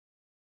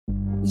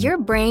Your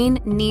brain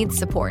needs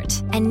support,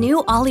 and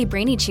new Ollie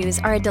Brainy Chews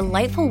are a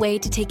delightful way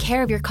to take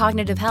care of your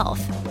cognitive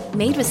health.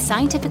 Made with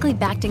scientifically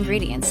backed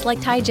ingredients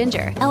like Thai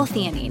ginger,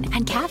 L-theanine,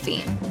 and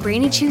caffeine,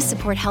 Brainy Chews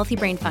support healthy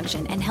brain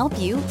function and help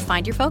you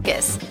find your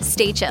focus,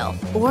 stay chill,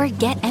 or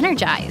get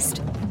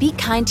energized. Be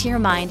kind to your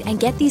mind and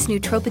get these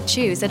nootropic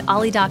chews at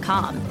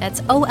ollie.com.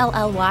 That's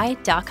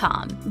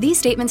OLLY.com. These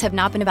statements have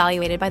not been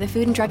evaluated by the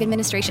Food and Drug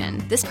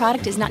Administration. This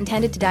product is not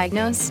intended to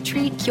diagnose,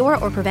 treat, cure,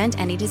 or prevent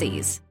any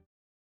disease.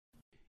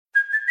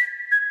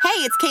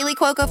 Hey, it's Kaylee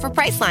Cuoco for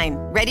Priceline.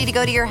 Ready to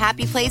go to your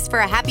happy place for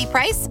a happy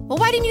price? Well,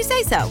 why didn't you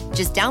say so?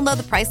 Just download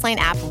the Priceline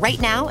app right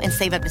now and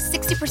save up to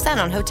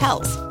 60% on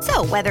hotels.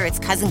 So whether it's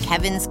Cousin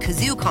Kevin's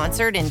Kazoo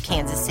Concert in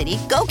Kansas City,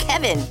 go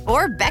Kevin,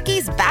 or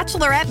Becky's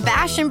Bachelorette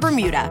Bash in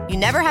Bermuda, you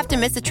never have to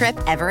miss a trip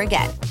ever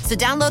again. So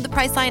download the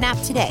Priceline app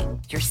today.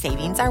 Your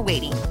savings are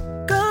waiting.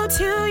 Go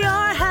to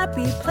your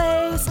happy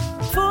place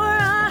for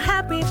a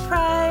happy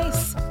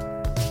price.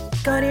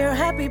 Go to your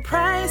happy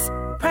price,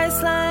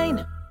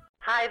 Priceline.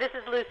 Hi, this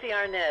is Lucy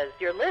Arnez.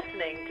 You're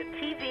listening to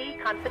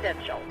TV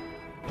Confidential.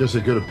 Guess I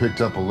could have picked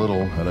up a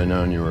little had I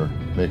known you were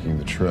making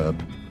the trip.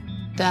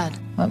 Dad,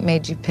 what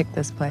made you pick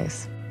this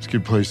place? It's a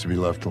good place to be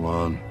left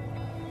alone.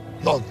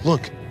 Oh,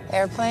 look.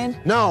 Airplane?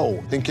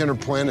 No, think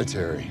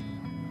interplanetary.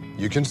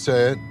 You can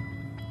say it.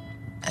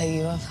 A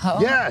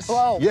UFO? Yes!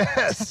 Whoa.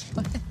 Yes!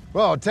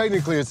 Well,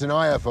 technically it's an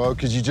IFO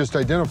because you just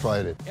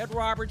identified it. Ed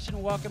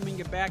Robertson welcoming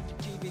you back to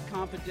TV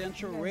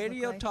Confidential,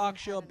 radio talk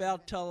show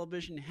about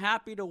television.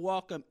 Happy to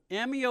welcome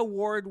Emmy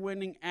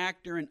Award-winning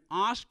actor and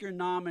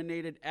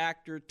Oscar-nominated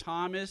actor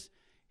Thomas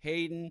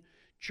Haden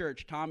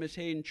Church. Thomas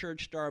Haden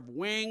Church, star of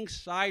Wings,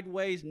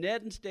 Sideways,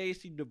 Ned and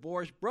Stacy,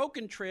 Divorce,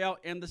 Broken Trail,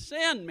 and The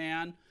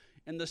Sandman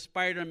in the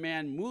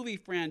Spider-Man movie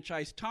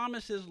franchise.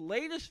 Thomas's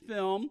latest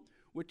film,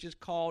 which is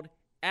called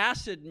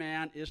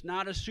Acidman, is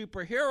not a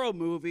superhero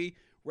movie.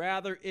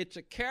 Rather, it's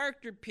a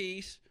character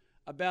piece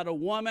about a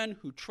woman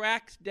who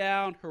tracks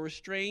down her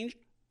estranged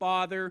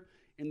father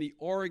in the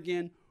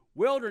Oregon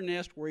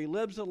wilderness, where he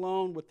lives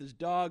alone with his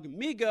dog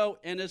Migo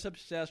and is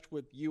obsessed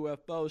with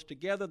UFOs.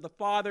 Together, the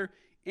father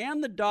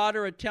and the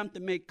daughter attempt to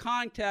make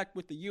contact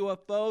with the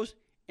UFOs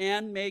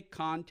and make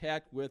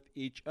contact with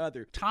each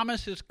other.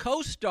 Thomas's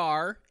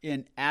co-star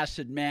in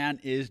Acidman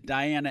is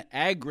Diana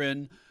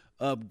Agron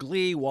of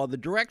Glee, while the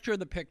director of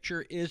the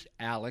picture is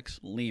Alex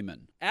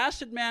Lehman.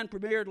 Acidman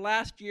premiered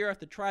last year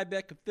at the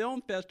Tribeca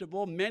Film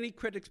Festival. Many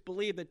critics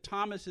believe that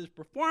Thomas's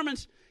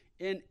performance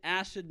in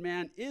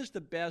Acidman is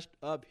the best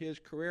of his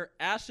career.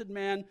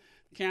 Acidman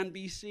can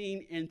be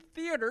seen in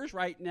theaters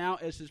right now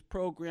as his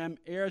program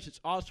airs.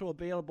 It's also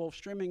available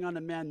streaming on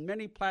demand,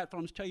 many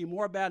platforms. Tell you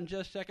more about it in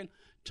just a second.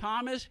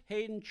 Thomas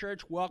Haden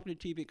Church, welcome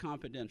to TV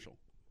Confidential.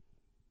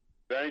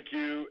 Thank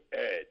you,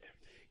 Ed.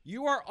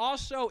 You are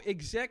also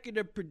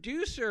executive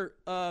producer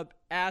of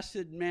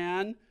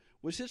Acidman.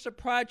 Was this a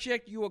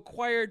project you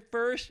acquired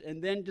first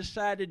and then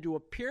decided to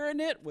appear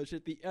in it? Was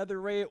it the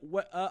other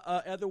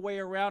way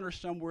around, or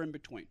somewhere in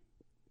between?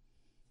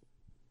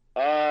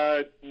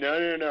 No.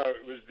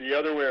 It was the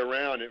other way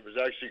around. It was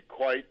actually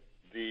quite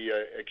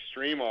the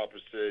extreme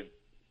opposite.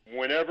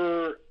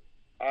 Whenever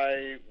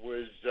I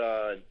was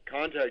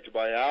contacted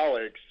by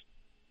Alex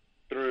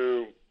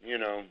through,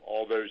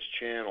 all those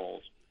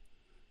channels,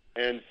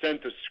 and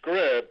sent the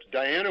script,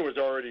 Diana was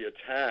already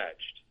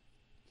attached.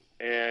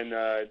 And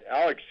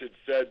Alex had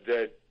said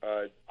that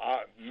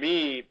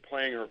me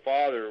playing her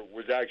father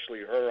was actually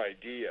her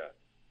idea.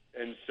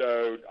 And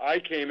so I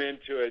came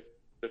into it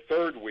the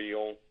third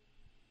wheel,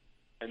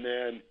 and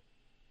then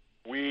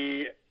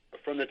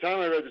from the time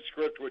I read the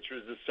script, which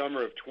was the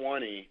summer of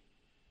 20,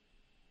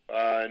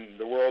 and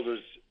the world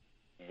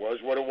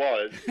was what it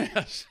was,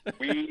 Yes.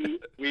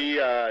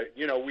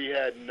 we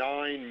had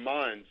 9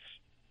 months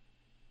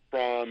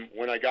from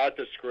when I got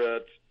the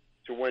script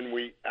to when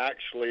we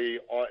actually,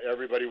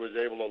 everybody was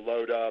able to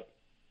load up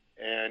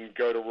and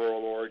go to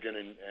rural Oregon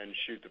and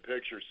shoot the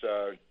picture.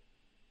 So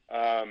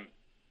it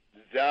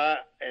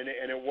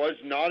was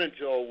not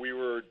until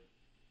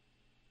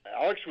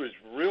Alex was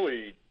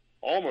really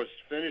almost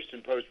finished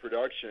in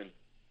post-production,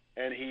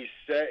 and he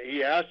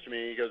asked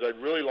me, he goes,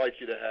 I'd really like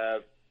you to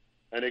have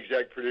an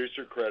exec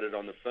producer credit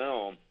on the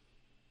film,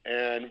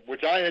 and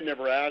which I had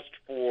never asked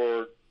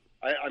for.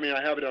 I mean,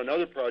 I have it on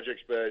other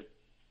projects, but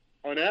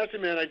on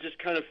Acidman, I just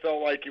kind of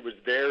felt like it was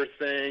their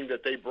thing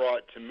that they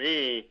brought to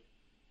me,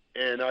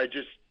 and I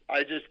just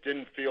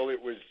didn't feel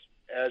it was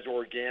as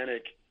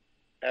organic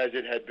as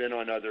it had been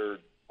on other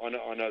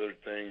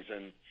things.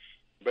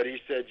 But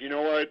he said, you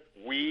know what,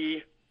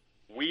 we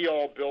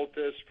all built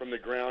this from the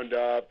ground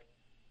up,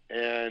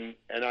 and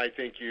I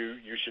think you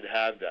should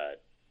have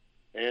that.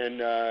 And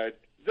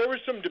there was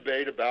some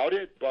debate about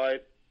it,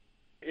 but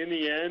in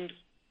the end,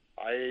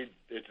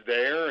 it's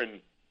there,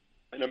 and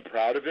I'm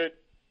proud of it,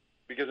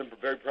 because I'm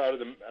very proud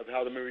of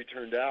how the movie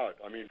turned out.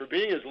 I mean, for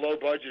being as low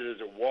budget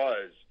as it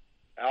was,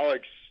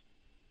 Alex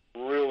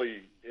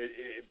really,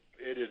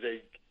 it is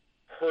a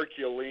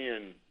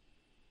Herculean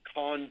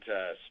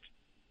contest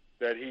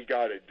that he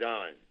got it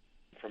done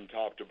from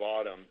top to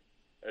bottom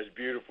as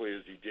beautifully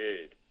as he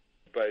did.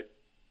 But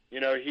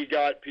he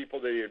got people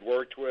that he had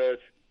worked with,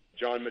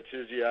 John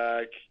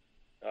Matiziak,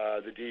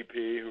 the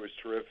DP, who was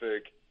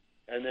terrific,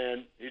 and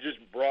then he just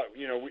brought,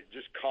 we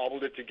just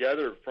cobbled it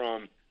together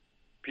from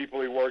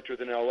people he worked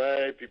with in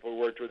L.A., people he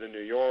worked with in New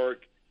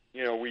York.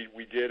 We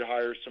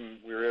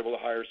were able to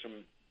hire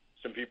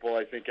some people,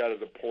 I think, out of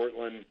the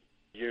Portland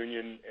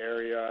Union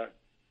area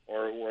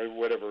or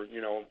whatever,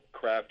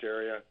 craft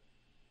area.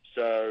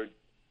 So,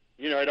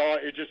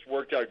 it just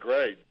worked out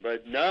great.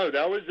 But no,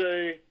 that was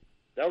a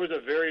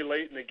very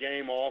late in the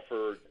game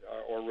offer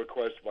or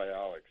request by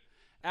Alex.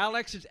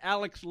 Alex is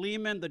Alex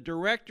Lehman, the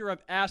director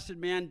of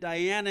Acidman.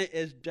 Diana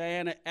is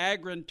Diana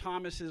Agron,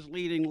 Thomas's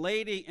leading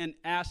lady in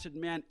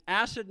Acidman.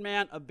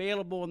 Acidman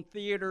available in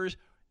theaters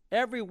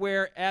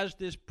everywhere as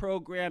this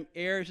program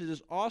airs. It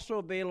is also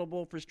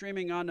available for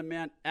streaming on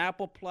demand,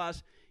 Apple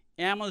Plus,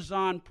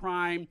 Amazon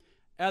Prime,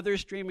 other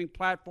streaming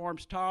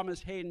platforms.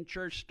 Thomas Haden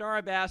Church, star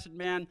of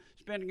Acidman,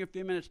 spending a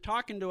few minutes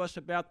talking to us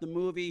about the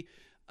movie.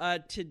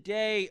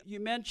 Today, you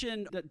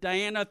mentioned that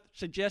Diana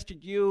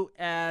suggested you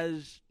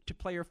to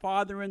play her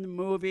father in the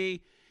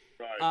movie.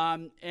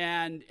 Right.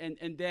 And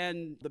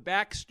then the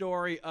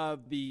backstory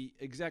of the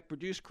exec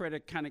produce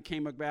credit kind of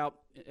came about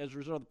as a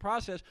result of the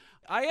process.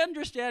 I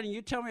understand, and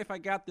you tell me if I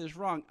got this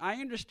wrong, I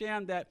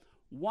understand that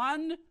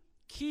one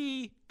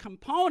key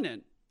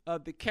component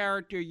of the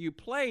character you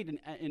played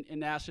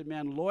in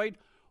Acidman, Lloyd,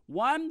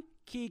 one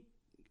key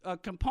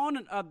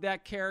component of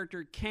that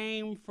character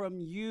came from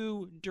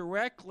you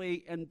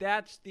directly, and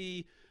that's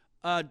the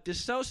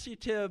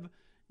dissociative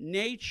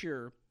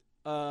nature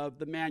of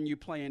the man you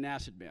play in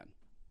Acidman.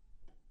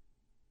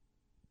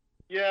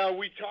 Yeah,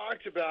 we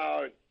talked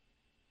about,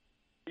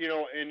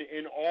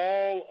 in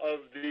all of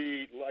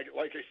the, like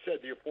I said,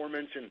 the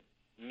aforementioned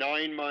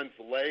 9-month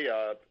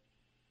layup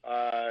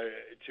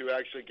to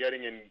actually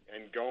getting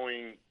and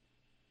going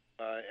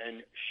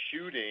and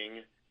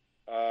shooting,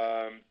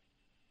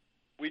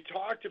 we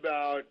talked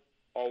about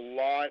a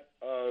lot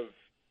of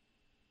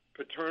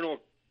paternal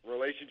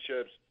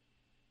relationships.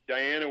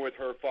 Diana with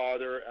her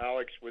father,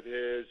 Alex with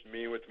his,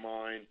 me with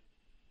mine,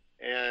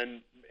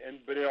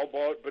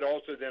 but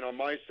also then on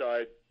my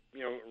side,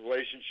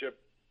 relationship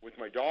with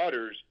my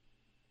daughters.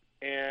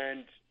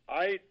 And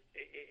I,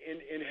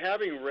 in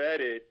having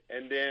read it,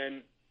 and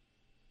then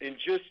in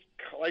just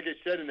like I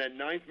said, in that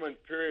 9-month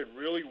period,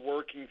 really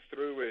working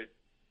through it,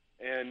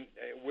 and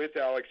with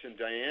Alex and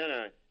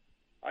Diana,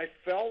 I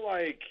felt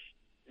like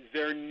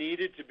there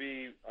needed to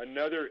be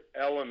another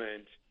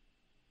element.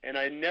 And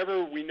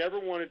we never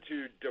wanted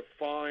to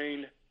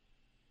define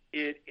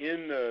it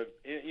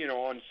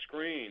on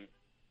screen.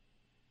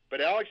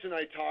 But Alex and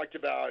I talked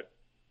about,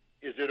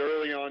 is it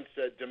early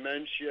onset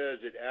dementia? Is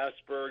it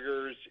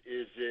Asperger's?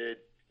 Is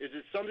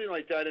it something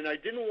like that? And I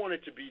didn't want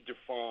it to be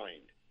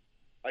defined.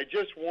 I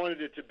just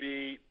wanted it to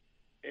be,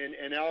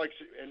 and Alex,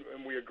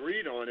 and we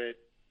agreed on it,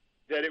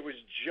 that it was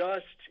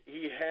just,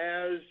 he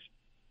has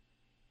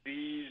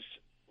these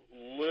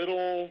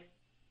little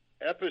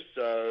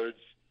episodes,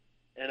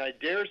 and I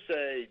dare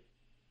say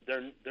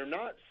they're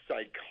not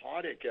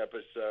psychotic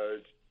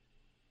episodes,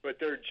 but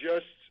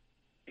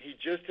he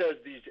just has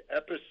these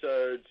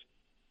episodes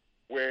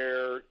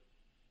where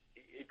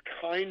it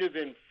kind of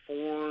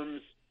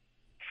informs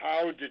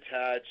how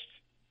detached,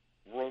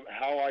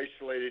 how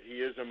isolated he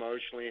is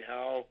emotionally,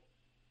 how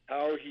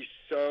he's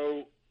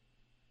so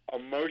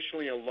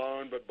emotionally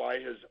alone but by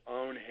his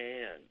own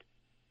hand,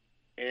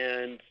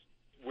 and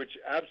which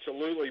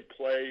absolutely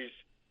plays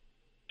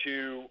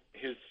to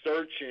his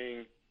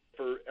searching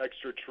for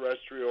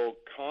extraterrestrial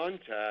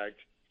contact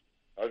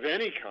of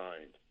any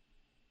kind.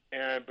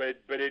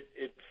 But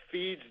it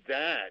feeds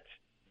that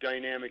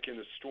dynamic in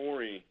the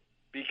story,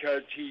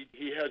 because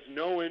he has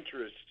no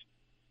interest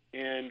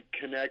in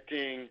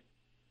connecting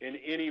in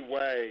any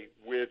way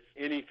with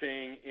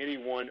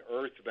anyone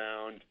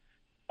earthbound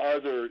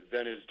other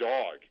than his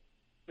dog.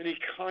 And he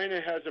kind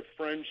of has a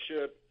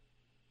friendship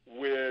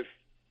with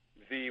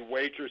the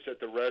waitress at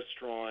the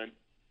restaurant,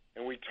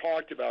 and we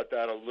talked about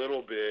that a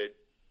little bit,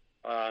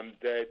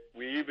 that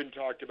we even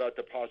talked about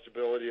the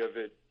possibility of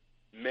it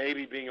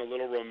maybe being a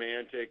little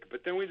romantic,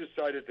 but then we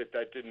decided that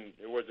it didn't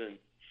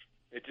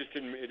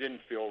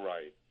feel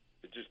right.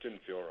 It just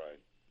didn't feel right.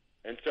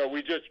 And so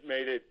we just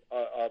made it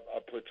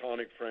a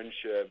platonic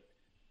friendship.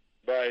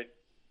 But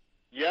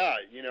yeah,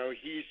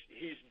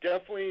 he's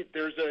definitely,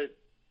 there's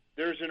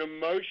an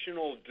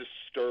emotional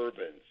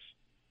disturbance.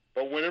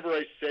 But whenever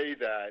I say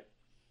that,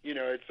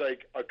 it's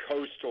like a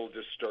coastal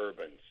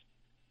disturbance.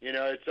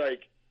 It's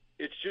like,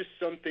 it's just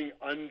something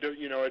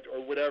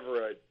or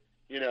whatever,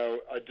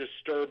 a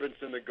disturbance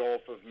in the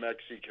Gulf of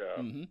Mexico.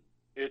 Mm-hmm.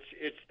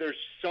 There's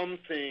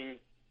something,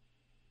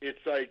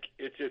 it's like,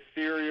 it's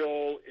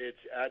ethereal, it's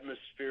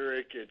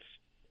atmospheric,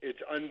 it's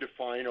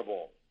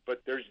undefinable,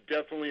 but there's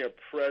definitely a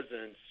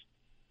presence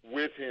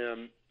with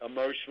him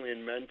emotionally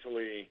and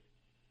mentally,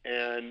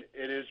 and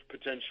it is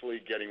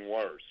potentially getting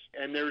worse.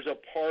 And there's a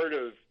part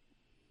of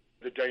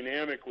the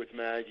dynamic with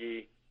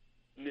Maggie,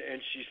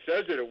 and she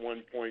says it at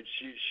one point.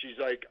 She's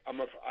like,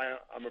 I'm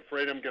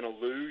afraid I'm going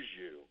to lose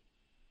you.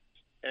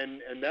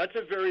 and that's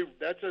a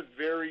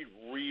very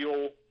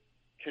real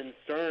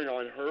concern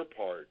on her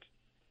part.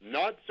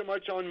 Not so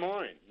much on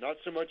mine, not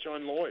so much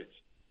on Lloyd's.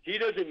 He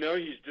doesn't know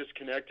he's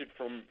disconnected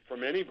from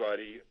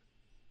anybody,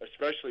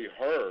 especially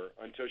her,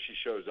 until she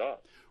shows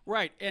up.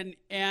 Right,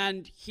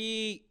 and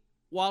he,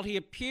 while he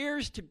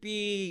appears to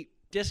be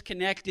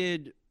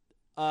disconnected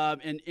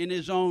in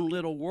his own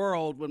little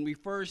world, when we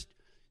first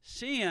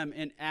see him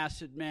in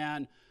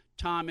Acidman,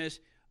 Thomas,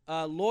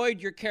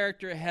 Lloyd, your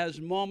character, has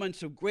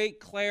moments of great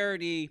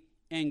clarity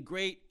and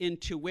great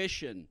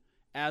intuition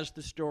as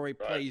the story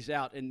plays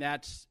out, and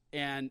that's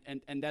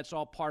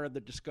all part of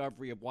the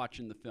discovery of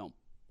watching the film.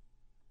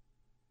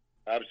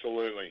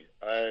 Absolutely.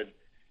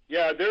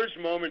 Yeah, there's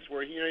moments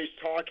where he's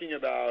talking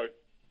about,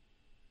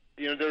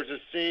 there's a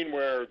scene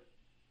where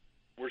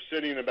we're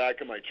sitting in the back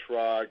of my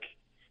truck,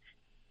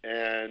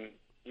 and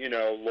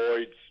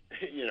Lloyd's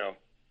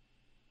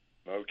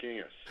smoking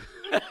us,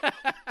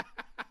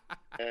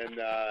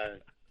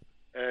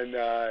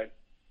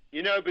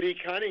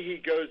 but he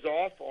goes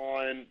off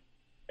on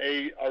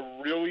a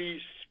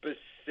really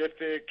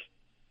specific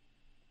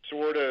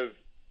sort of,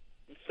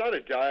 it's not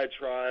a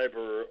diatribe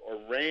or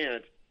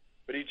rant,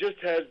 but he just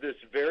has this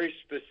very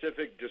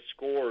specific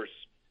discourse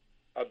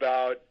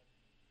about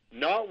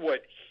not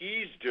what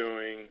he's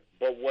doing,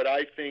 but what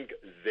I think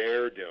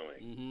they're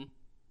doing. Mm-hmm.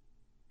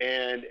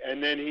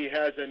 And then he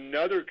has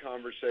another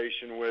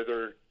conversation with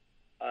her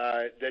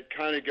that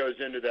kind of goes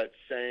into that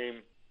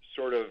same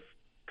sort of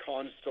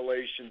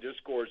constellation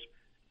discourse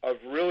of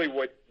really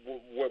what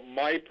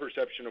my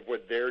perception of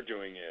what they're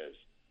doing is,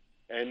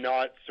 and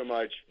not so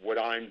much what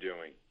I'm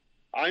doing.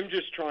 I'm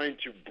just trying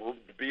to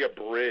be a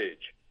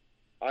bridge.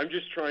 I'm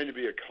just trying to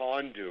be a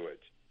conduit.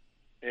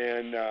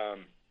 And,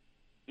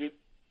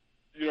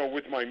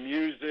 with my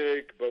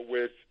music, but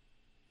with,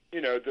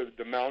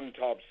 the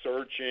mountaintop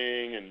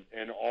searching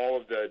and all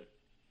of the,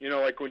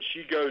 like when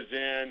she goes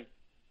in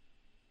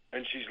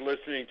and she's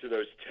listening to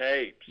those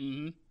tapes,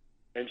 mm-hmm.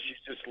 and she's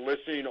just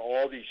listening to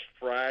all these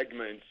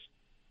fragments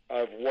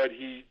of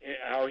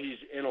how he's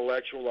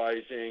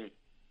intellectualizing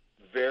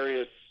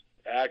various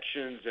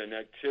actions and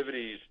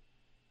activities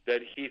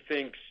that he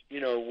thinks,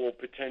 will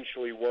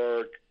potentially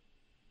work.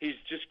 He's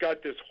just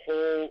got this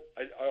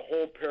a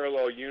whole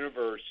parallel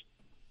universe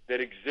that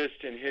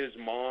exists in his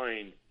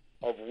mind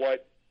of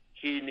what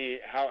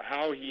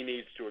how he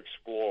needs to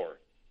explore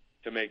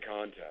to make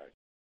contact.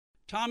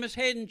 Thomas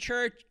Haden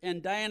Church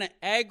and Diana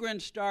Agron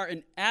star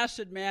in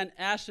Acidman.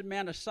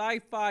 Acidman, a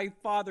sci-fi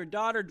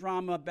father-daughter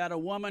drama about a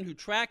woman who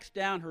tracks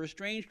down her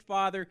estranged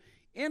father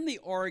in the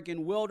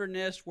Oregon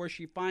wilderness, where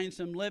she finds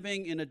him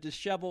living in a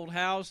disheveled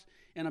house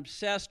and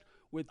obsessed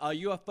with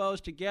UFOs.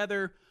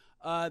 Together,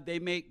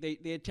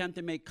 they attempt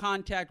to make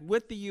contact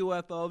with the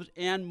UFOs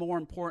and, more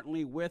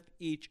importantly, with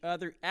each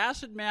other.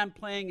 Acidman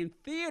playing in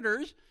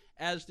theaters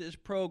as this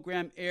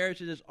program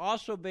airs. It is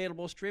also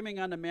available streaming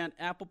on demand,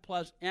 Apple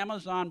Plus,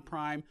 Amazon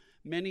Prime,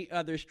 many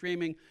other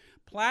streaming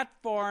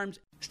platforms.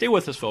 Stay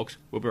with us, folks.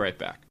 We'll be right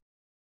back.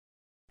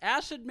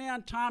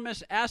 Acidman,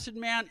 Thomas.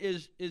 Acidman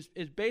is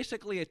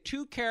basically a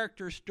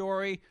two-character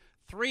story,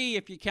 three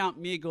if you count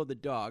Migo the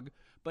dog,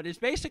 but it's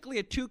basically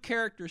a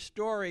two-character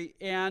story.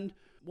 And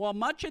while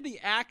much of the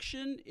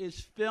action is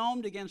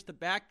filmed against the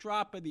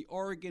backdrop of the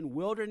Oregon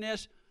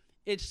wilderness,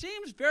 it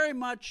seems very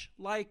much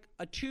like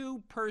a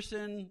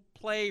two-person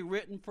play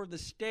written for the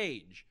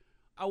stage.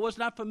 I was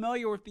not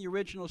familiar with the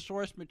original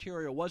source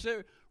material. Was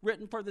it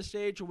written for the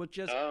stage, or was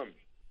just...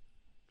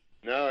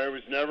 No, it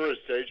was never a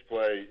stage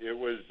play. It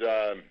was,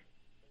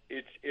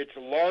 it's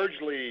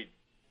largely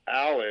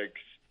Alex,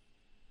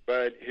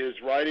 but his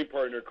writing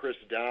partner, Chris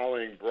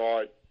Dowling,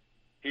 brought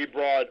a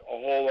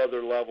whole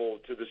other level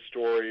to the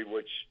story,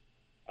 which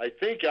I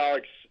think I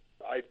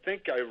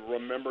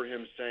remember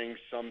him saying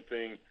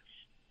something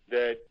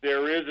that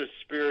there is a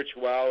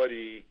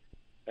spirituality,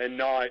 and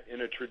not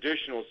in a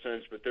traditional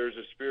sense, but there's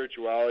a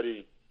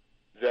spirituality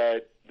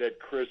that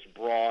Chris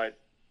brought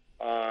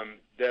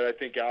that I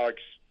think Alex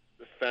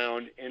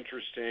found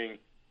interesting,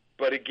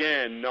 but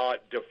again,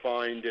 not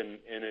defined in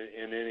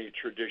any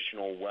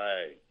traditional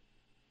way.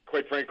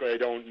 Quite frankly, I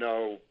don't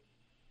know.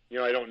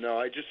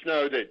 I just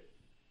know that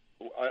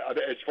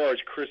as far as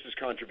Chris's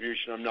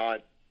contribution,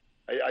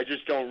 I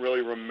just don't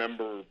really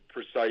remember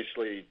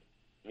precisely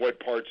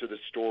what parts of the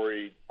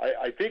story.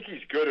 I think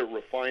he's good at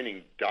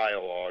refining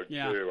dialogue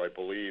too. I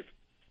believe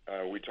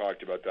we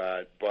talked about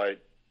that,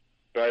 but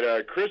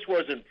Chris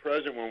wasn't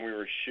present when we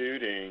were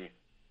shooting,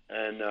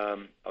 and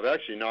I've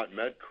actually not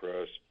met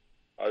Chris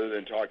other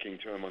than talking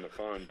to him on the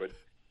phone.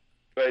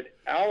 But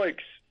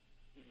Alex,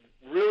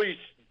 really,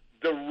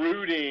 the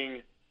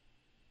rooting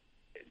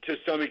to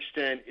some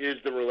extent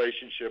is the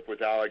relationship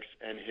with Alex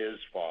and his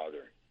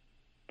father.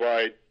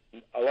 But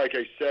like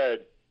I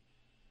said,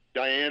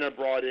 Diana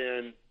brought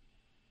in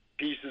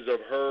pieces of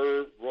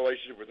her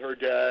relationship with her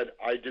dad.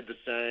 I did the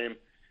same,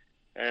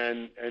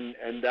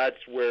 and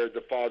that's where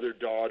the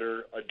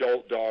father-daughter,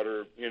 adult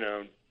daughter,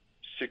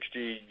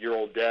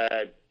 60-year-old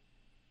dad.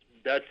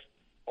 That's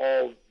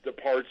all. The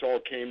parts all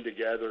came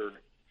together,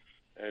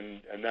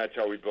 and that's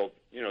how we built,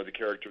 the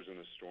characters in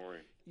the story.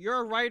 You're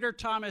a writer,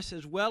 Thomas,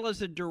 as well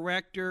as a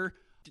director.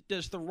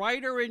 Does the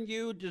writer in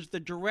you, does the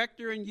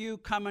director in you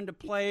come into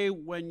play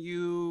when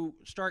you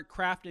start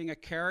crafting a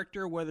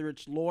character, whether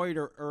it's Lloyd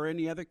or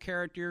any other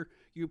character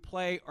you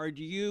play, or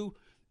do you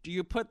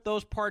put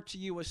those parts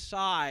of you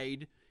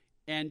aside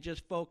and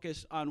just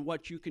focus on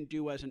what you can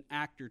do as an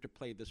actor to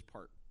play this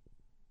part?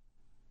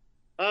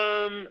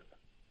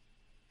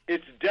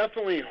 It's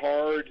definitely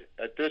hard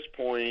at this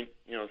point,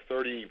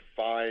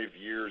 35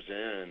 years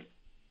in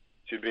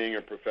to being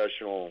a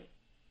professional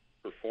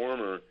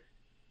performer.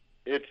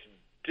 It's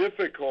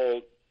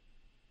difficult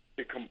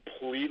to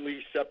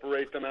completely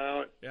separate them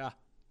out. Yeah.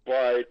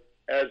 But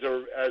as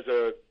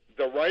the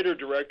writer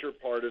director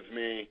part of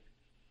me,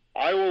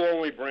 I will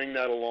only bring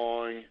that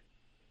along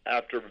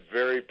after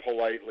very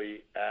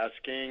politely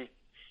asking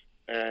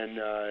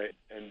and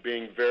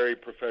being very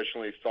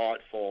professionally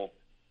thoughtful.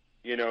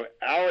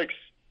 Alex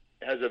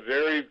has a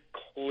very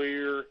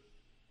clear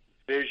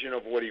vision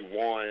of what he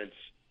wants,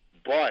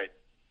 but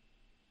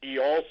he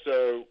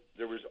also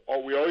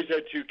we always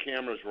had two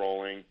cameras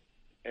rolling,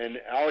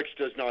 and Alex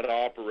did not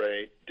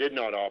operate.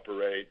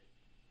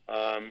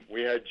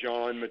 We had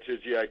John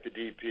Matiziak, the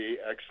DP,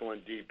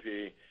 excellent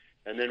DP,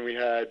 and then we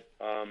had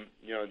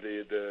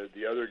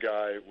the other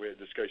guy,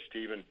 this guy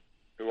Steven,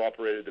 who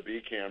operated the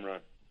B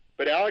camera.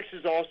 But Alex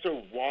is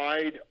also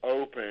wide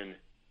open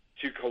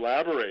to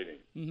collaborating.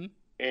 Mm-hmm.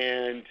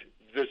 And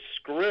the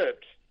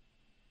script,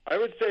 I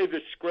would say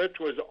the script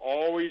was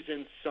always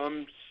in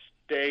some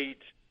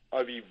state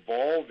of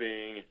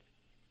evolving,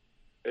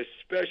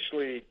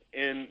 especially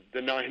in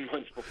the 9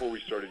 months before we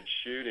started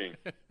shooting.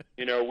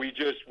 We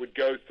just would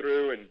go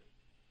through and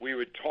we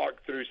would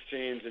talk through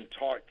scenes and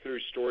talk through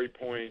story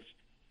points.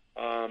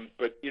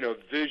 But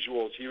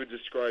visuals, he would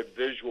describe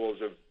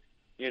visuals of,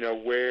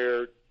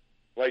 where,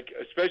 like,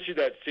 especially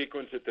that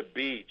sequence at the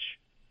beach,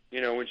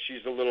 when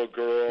she's a little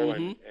girl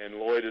and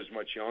Lloyd is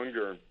much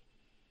younger.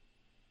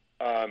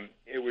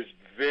 He was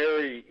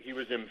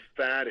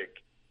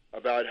emphatic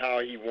about how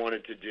he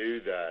wanted to do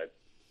that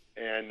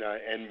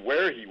and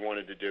where he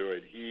wanted to do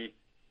it.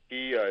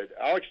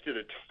 Alex did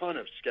a ton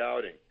of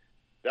scouting.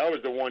 That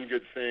was the one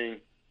good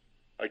thing,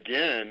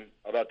 again,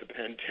 about the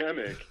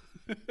pandemic,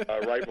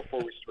 right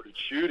before we started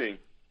shooting,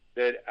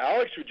 that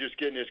Alex would just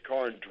get in his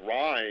car and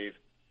drive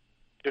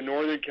to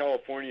Northern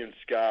California and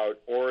scout,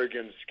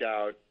 Oregon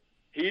scout.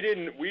 We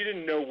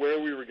didn't know where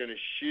we were going to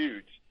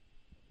shoot.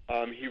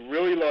 He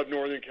really loved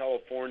Northern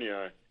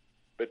California,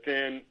 but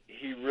then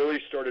he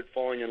really started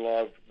falling in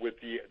love with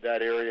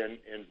that area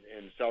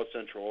in South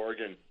Central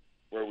Oregon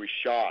where we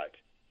shot.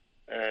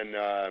 And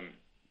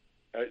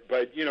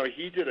but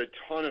he did a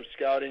ton of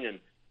scouting,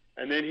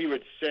 and then he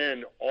would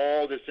send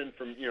all this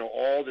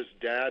all this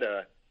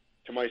data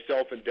to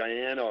myself and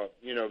Diana,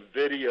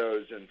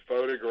 videos and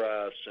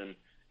photographs, and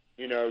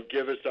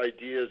give us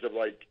ideas of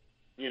like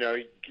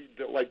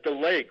the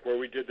lake where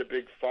we did the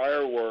big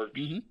fireworks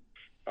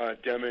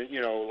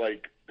demo,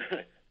 like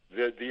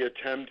the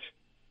attempt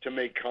to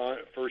make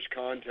first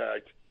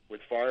contact with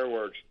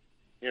fireworks.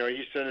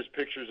 He sent us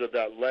pictures of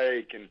that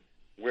lake and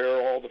where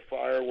all the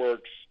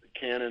fireworks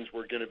cannons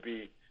were going to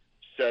be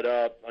set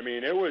up. I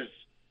mean,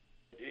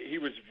 he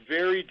was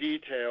very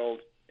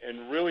detailed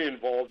and really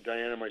involved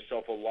Diana and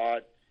myself a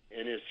lot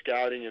in his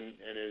scouting and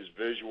his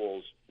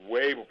visuals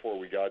way before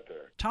we got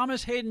there.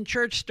 Thomas Haden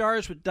Church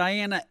stars with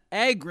Diana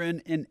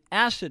Agron in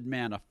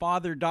Acidman, a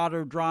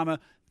father-daughter drama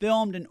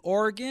filmed in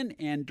Oregon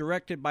and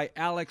directed by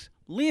Alex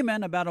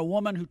Lehman about a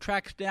woman who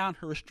tracks down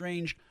her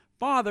estranged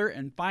father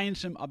and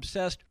finds him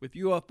obsessed with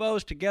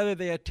UFOs. Together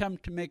they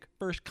attempt to make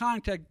first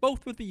contact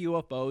both with the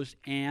UFOs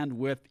and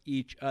with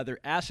each other.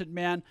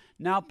 Acidman,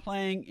 now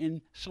playing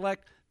in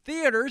select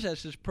theaters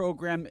as this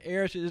program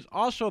airs. It is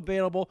also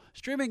available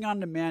streaming on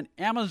demand,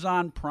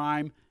 Amazon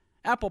Prime,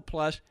 Apple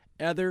Plus,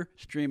 other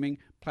streaming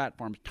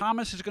platforms.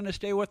 Thomas is going to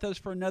stay with us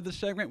for another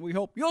segment. We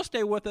hope you'll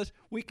stay with us.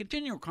 We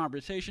continue our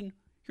conversation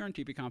here on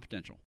TV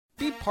Confidential.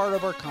 Be part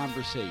of our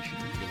conversation.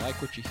 If you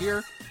like what you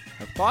hear,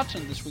 have thoughts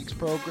on this week's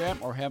program,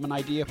 or have an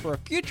idea for a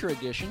future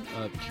edition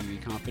of TV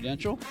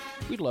Confidential,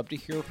 we'd love to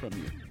hear from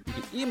you. You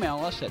can email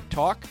us at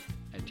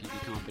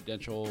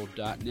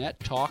talk@tvconfidential.net,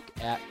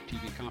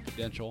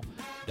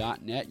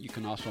 talk@tvconfidential.net. You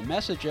can also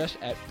message us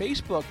at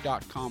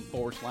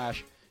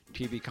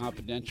facebook.com/TV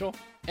Confidential,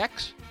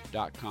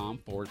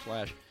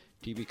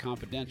 x.com/TV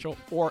Confidential,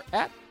 or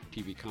at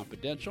TV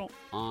Confidential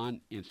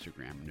on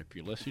Instagram. And if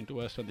you're listening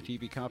to us on the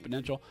TV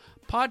Confidential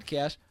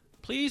podcast,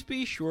 please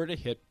be sure to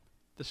hit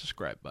the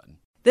subscribe button.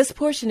 This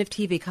portion of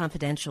TV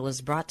Confidential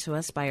is brought to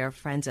us by our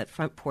friends at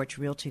Front Porch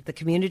Realty, the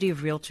community of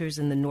realtors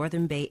in the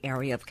Northern Bay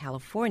area of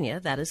California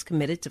that is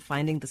committed to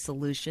finding the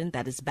solution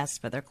that is best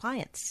for their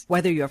clients.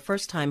 Whether you're a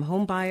first-time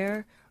home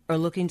buyer or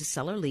looking to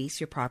sell or lease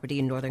your property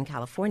in Northern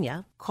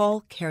California,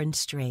 call Karen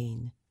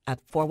Strain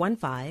at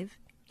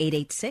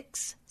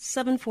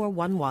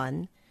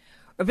 415-886-7411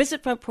 or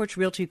visit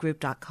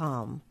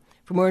frontporchrealtygroup.com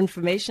for more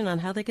information on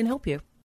how they can help you.